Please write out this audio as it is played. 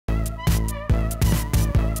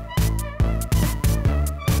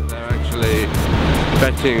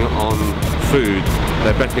betting on food,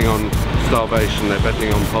 they're betting on starvation, they're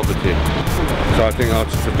betting on poverty. So I think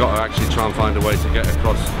artists have got to actually try and find a way to get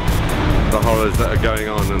across the horrors that are going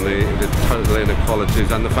on and the total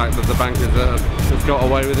inequalities and the fact that the bankers have got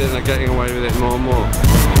away with it and are getting away with it more and more.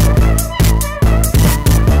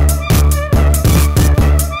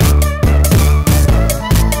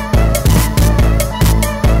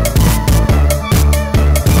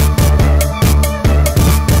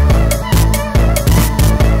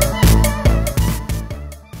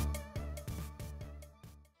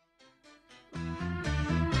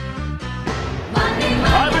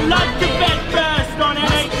 I would like to bet first on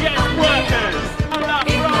NHS workers.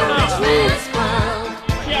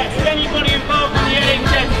 Yes, anybody involved in the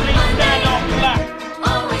NHS, please stand off the back.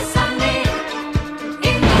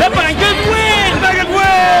 The bankers win! The bankers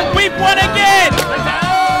win! We've won again!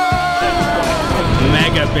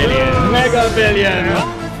 Mega billion! Mega billion!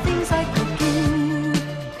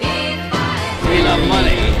 We love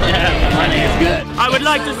money. Yeah, money is good. I would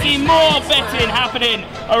like to see more betting happening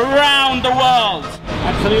around the world.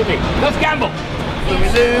 Absolutely. Let's gamble. When we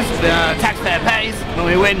lose, the taxpayer pays. When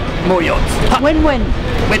we win, more yachts. Win-win.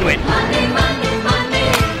 Win-win.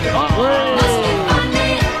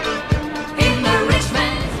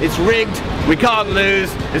 It's rigged. We can't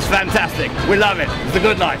lose. It's fantastic. We love it. It's a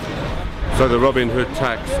good life. So the Robin Hood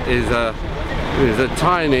tax is a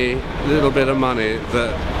tiny little bit of money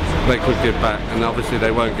that they could give back, and obviously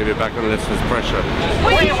they won't give it back unless there's pressure.